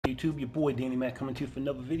YouTube? Your boy Danny Mac coming to you for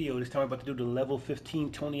another video. This time we're about to do the level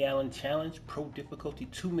 15 Tony Allen challenge. Pro difficulty,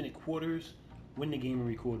 2-minute quarters. Win the game and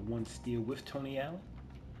record 1 steal with Tony Allen.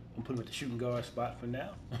 I'm putting him at the shooting guard spot for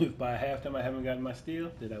now. If by halftime I haven't gotten my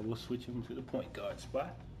steal, then I will switch him to the point guard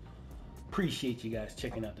spot. Appreciate you guys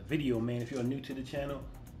checking out the video, man. If you're new to the channel,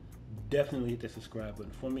 definitely hit the subscribe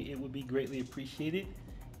button for me. It would be greatly appreciated.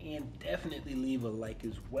 And definitely leave a like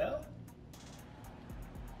as well.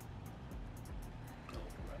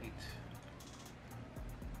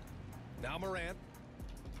 Now Morant.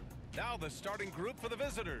 Now the starting group for the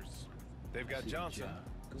visitors. They've got Johnson,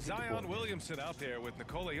 Zion Williamson out there with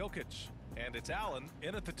Nikola Jokic, and it's Allen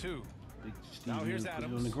in at the 2. Now here's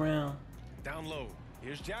Adams on the ground. Down low.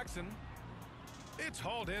 Here's Jackson. It's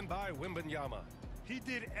hauled in by Wembanyama. He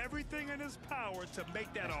did everything in his power to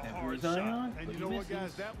make that a hard Zion, shot. And you know what,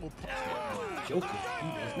 guys? That will Jokic, he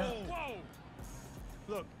does not. Whoa.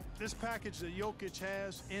 Look, this package that Jokic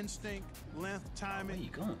has, instinct, length, timing. Where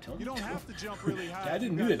you going, Tony? You don't have to jump really high. I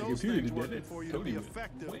didn't You've do got that. those The computer things did working that. for you Tony to be went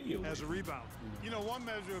effective as a rebound. You know, one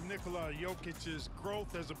measure of Nikola Jokic's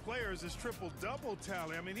growth as a player is his triple-double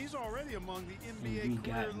tally. I mean, he's already among the NBA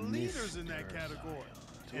career leaders in that category.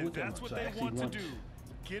 And that's what they want to do.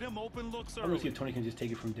 Get him open looks early. I want to see if Tony can just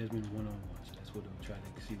take it from Desmond one-on-one. So that's what I'm trying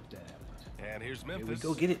to see if that happens. And here's Memphis. Here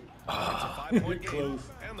we go, get it. It's a 5-point game, close.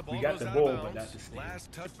 and the ball We got goes the out ball, of but bounds. not the steal.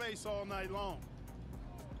 Last touch. Face all night long.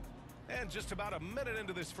 And just about a minute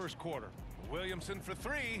into this first quarter, Williamson for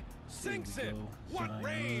 3, sinks it. What Zion.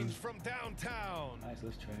 range from downtown? Nice,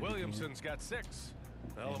 let's try it Williamson's got 6.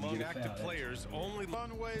 Well, And among get a active foul. players, only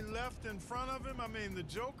Runway left in front of him. I mean, the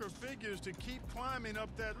Joker figures to keep climbing up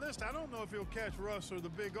that list. I don't know if he'll catch Russ or the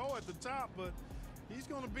Big O at the top, but he's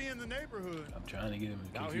going to be in the neighborhood. I'm trying to get him.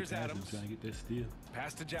 Now here's Adams. I'm trying to get that steal.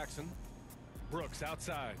 pass to Jackson. Brooks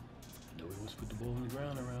outside. No, he wants to put the ball on the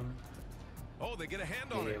ground around him. Oh, they get a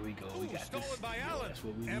hand on it. There we go. We Ooh, got stolen this. by Yo, Allen. that's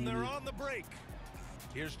what we And they're needed. on the break.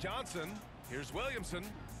 Here's Johnson. Here's Williamson.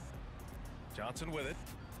 Johnson with it.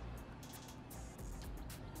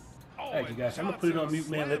 Oh, All right, you guys. I'm gonna put it on mute,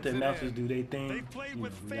 man. Let the announcers do their thing. They played You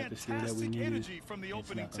with know, we got the steal that we fantastic needed. energy from the It's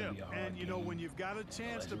opening not gonna tip. be a hard And you know, game. when you've got a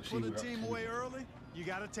chance to Let's put a receive team up. away early, you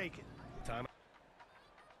got to take it. Time.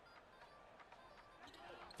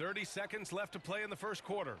 30 seconds left to play in the first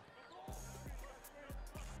quarter.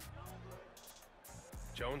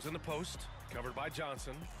 Jones in the post, covered by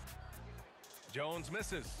Johnson. Jones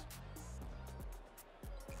misses.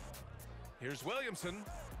 Here's Williamson.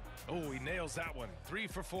 Oh, he nails that one. 3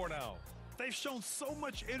 for 4 now. They've shown so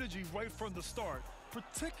much energy right from the start,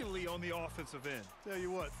 particularly on the offensive end. Tell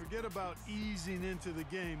you what, forget about easing into the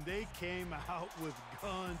game. They came out with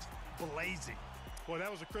guns blazing. Boy,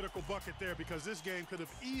 that was a critical bucket there because this game could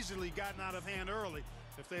have easily gotten out of hand early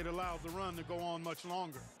if they'd allowed the run to go on much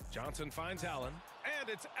longer. Johnson finds Allen, and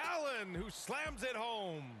it's Allen who slams it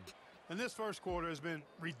home. And this first quarter has been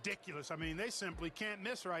ridiculous. I mean, they simply can't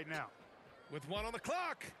miss right now. With 1 on the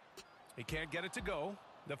clock. He can't get it to go.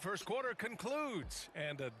 The first quarter concludes,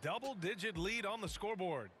 and a double-digit lead on the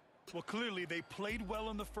scoreboard. Well, clearly they played well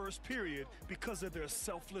in the first period because of their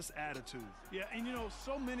selfless attitude. Yeah, and you know,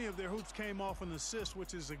 so many of their hoops came off an assist,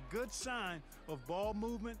 which is a good sign of ball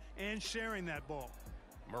movement and sharing that ball.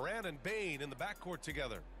 Morant and Bain in the backcourt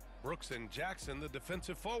together. Brooks and Jackson, the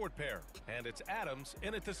defensive forward pair. And it's Adams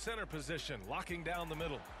in at the center position, locking down the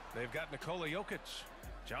middle. They've got Nikola Jokic.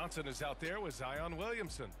 Johnson is out there with Zion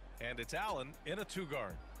Williamson. And it's Allen in a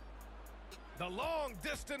 2-guard. The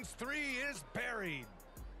long-distance 3 is buried.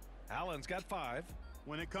 Allen's got 5.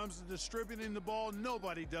 When it comes to distributing the ball,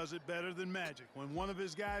 nobody does it better than Magic. When one of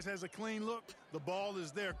his guys has a clean look, the ball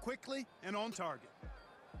is there quickly and on target.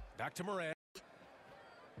 Back to Morant.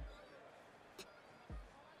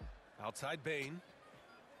 Outside Bain.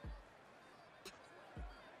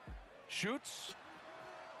 Shoots.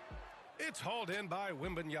 It's hauled in by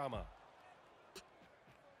Wembanyama.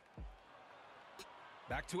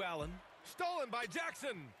 Back to Allen. Stolen by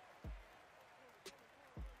Jackson.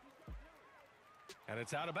 And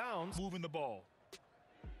it's out of bounds. Moving the ball.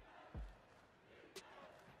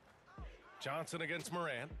 Johnson against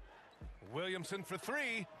Morant. Williamson for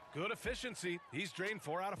 3. Good efficiency. He's drained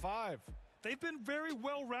 4 out of 5. They've been very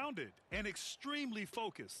well-rounded and extremely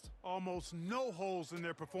focused. Almost no holes in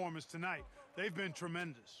their performance tonight. They've been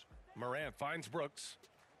tremendous. Morant finds Brooks.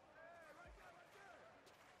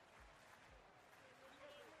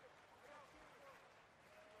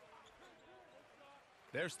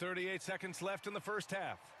 There's 38 seconds left in the first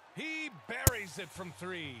half. He buries it from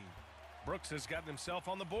 3. Brooks has gotten himself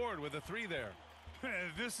on the board with a 3 there.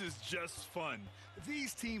 This is just fun.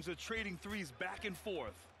 These teams are trading threes back and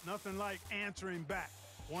forth. Nothing like answering back.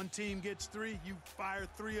 One team gets 3, you fire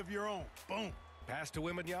 3 of your own. Boom. Pass to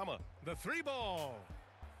Wembanyama. The 3-ball.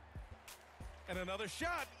 And another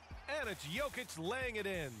shot. And it's Jokic laying it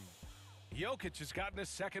in. Jokic has gotten his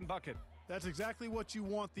second bucket. That's exactly what you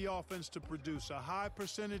want the offense to produce, a high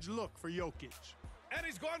percentage look for Jokic. And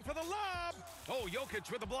he's going for the lob. Oh, Jokic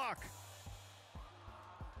with the block.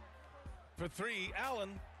 For 3,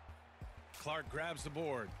 Allen. Clark grabs the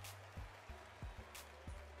board.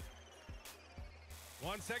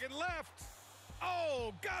 1 second left.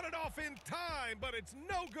 Oh, got it off in time, but it's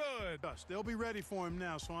no good. They'll be ready for him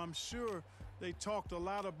now, so I'm sure they talked a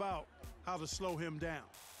lot about how to slow him down.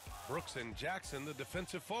 Brooks and Jackson, the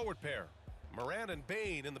defensive forward pair. Morant and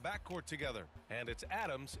Bane in the backcourt together. And it's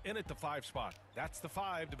Adams in at the 5 spot. That's the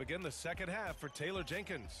 5 to begin the second half for Taylor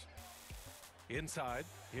Jenkins. Inside,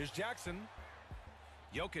 here's Jackson.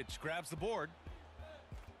 Jokic grabs the board.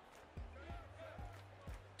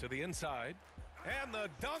 To the inside. And the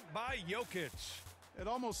dunk by Jokic. At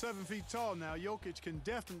almost 7 feet tall now, Jokic can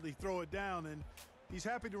definitely throw it down, and he's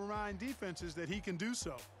happy to remind defenses that he can do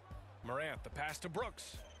so. Morant, the pass to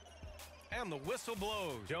Brooks. And the whistle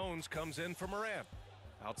blows. Jones comes in for Morant.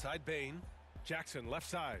 Outside Bane. Jackson left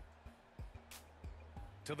side.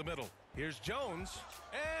 To the middle. Here's Jones.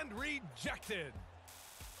 And rejected.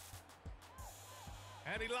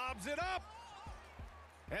 And he lobs it up.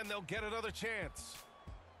 And they'll get another chance.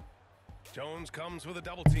 Jones comes with a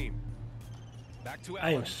double team. Back to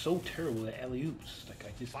Allen. I am so terrible at alley-oops. Like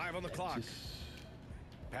I just 5 on the clock.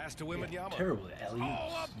 Pass to Wembanyama. Yeah, terrible at alley-oops.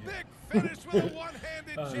 Oh, a big finish with a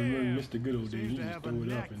one-handed I jam. remember Mr. Good Old Days. Seems He to just have throw a it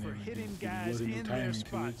knack up and for then hitting if guys wasn't no in their timing to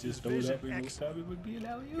spots. it, His just throw it up vision and most excellent. time it would be an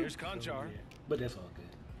alley-oop. Here's Conchar. So, yeah. But that's all good.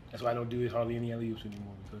 That's why I don't do hardly any alley-oops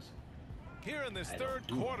anymore, because Here in this I third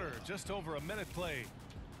don't do quarter, it. just over a minute played.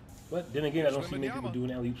 But then again, I don't see many Wembanyama people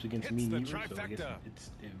doing alley-oops against hits me the either, so I guess trifecta.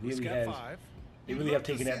 it He's really got has. 5. They really have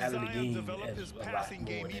taken that out of the Zion game develop as his a lot passing more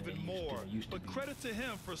game than even they more, used to but be. credit to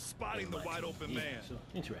him for spotting the wide open man. So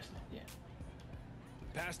interesting, yeah.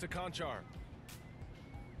 Pass to Conchar.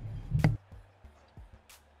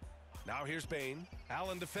 Now here's Bane.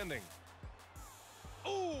 Allen defending.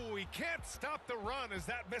 Oh, he can't stop the run as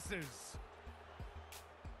that misses.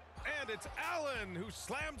 And it's Allen who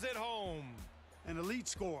slams it home. An elite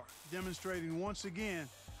score, demonstrating once again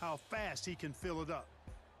how fast he can fill it up.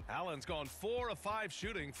 Allen's gone 4 of 5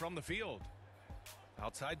 shooting from the field.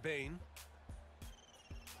 Outside Bane.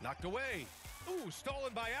 Knocked away. Ooh,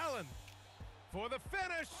 stolen by Allen. For the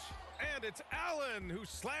finish. And it's Allen who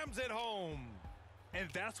slams it home. And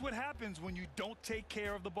that's what happens when you don't take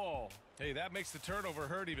care of the ball. Hey, that makes the turnover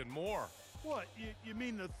hurt even more. What, you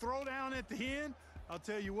mean the throwdown at the end? I'll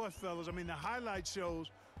tell you what, fellas, I mean, the highlight shows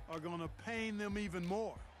are going to pain them even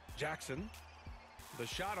more. Jackson. The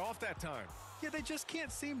shot off that time. Yeah, they just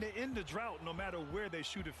can't seem to end the drought no matter where they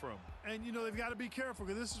shoot it from. And, you know, they've got to be careful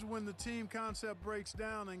because this is when the team concept breaks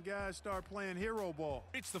down and guys start playing hero ball.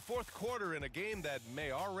 It's the fourth quarter in a game that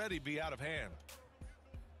may already be out of hand.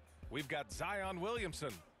 We've got Zion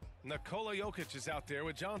Williamson. Nikola Jokic is out there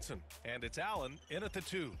with Johnson. And it's Allen in at the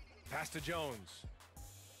 2. Pass to Jones.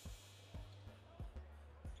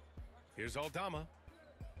 Here's Aldama.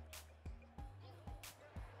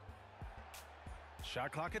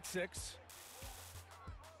 Shot clock at 6.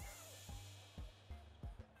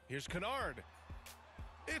 Here's Kennard.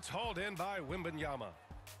 It's hauled in by Wembanyama.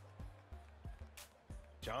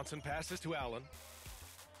 Johnson passes to Allen.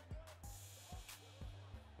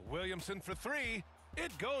 Williamson for 3.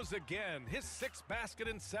 It goes again. His 6th basket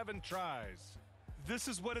in 7 tries. This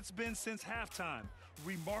is what it's been since halftime.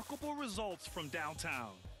 Remarkable results from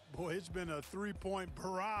downtown. Boy, it's been a three-point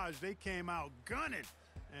barrage. They came out gunning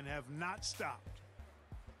and have not stopped.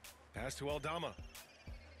 Pass to Aldama.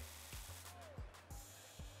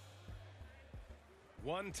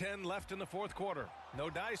 1:10 left in the fourth quarter. No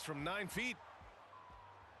dice from 9 feet.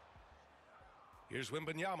 Here's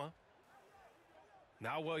Wembanyama.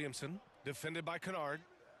 Now Williamson, defended by Kennard.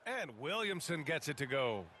 And Williamson gets it to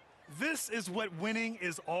go. This is what winning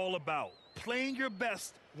is all about. Playing your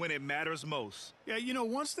best when it matters most. Yeah, you know,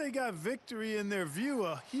 once they got victory in their view,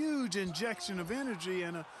 a huge injection of energy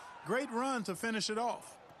and a great run to finish it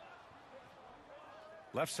off.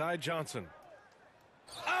 Left side Johnson.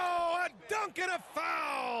 Oh, a dunk and a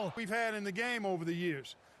foul! We've had in the game over the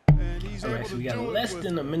years. And he's All able right, so to we got do it less with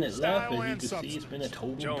than a minute left. style As you and can see, it's been a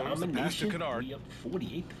total Jones, the pass to domination. Kennard. We up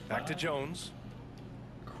 48 to 5. Back to Jones.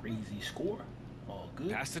 Crazy score. All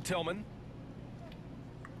good. Pass to Tillman.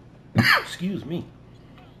 Excuse me.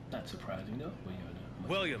 Not surprising though. But,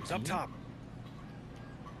 Williams up top.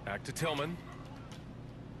 Back to Tillman.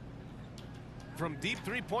 From deep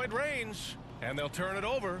 3-point range. And they'll turn it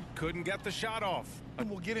over. Couldn't get the shot off. And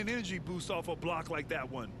we'll get an energy boost off a block like that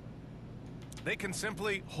one. They can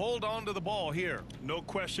simply hold on to the ball here. No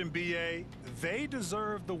question, BA. They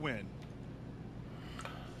deserve the win.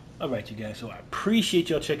 All right, you guys. So I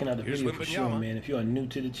appreciate y'all checking out the Here's video for sure, Wembanyama. man. If you are new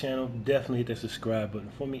to the channel, definitely hit that subscribe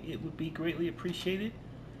button for me. It would be greatly appreciated.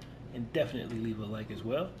 And definitely leave a like as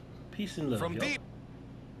well. Peace and love, From y'all. deep.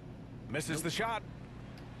 Misses the shot.